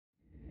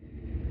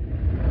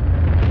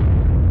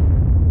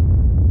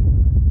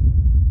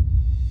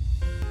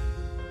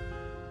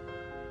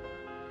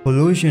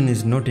Pollution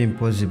is not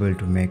impossible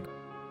to make.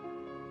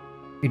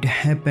 It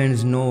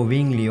happens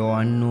knowingly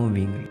or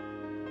unknowingly.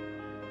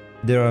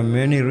 There are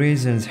many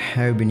reasons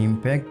have been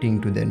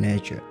impacting to the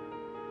nature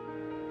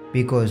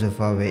because of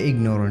our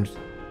ignorance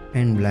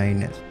and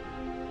blindness.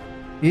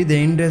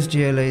 The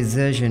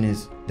industrialization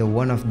is the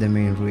one of the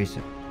main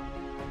reasons.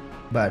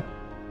 But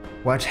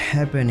what's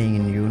happening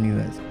in the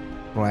universe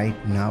right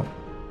now?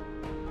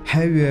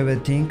 Have you ever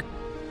think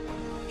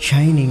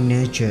shining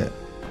nature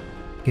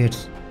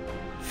gets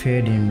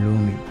fade in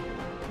blooming?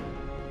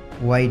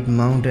 White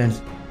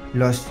mountains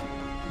lost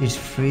its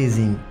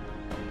freezing.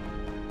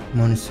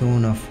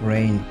 Monsoon of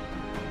rain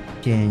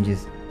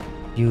changes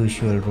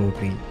usual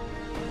routine.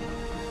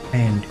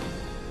 And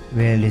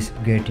world is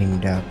getting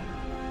dark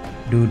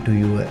due to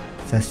your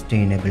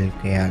sustainable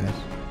careless.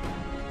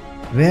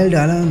 World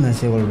alarm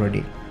us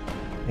already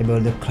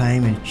about the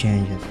climate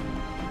changes.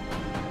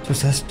 So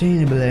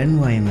sustainable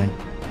environment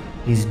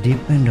is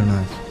depend on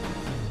us.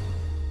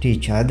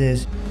 Teach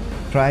others,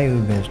 try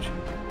your best.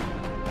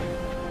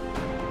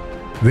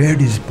 Where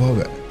is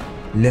power?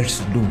 Let's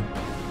do.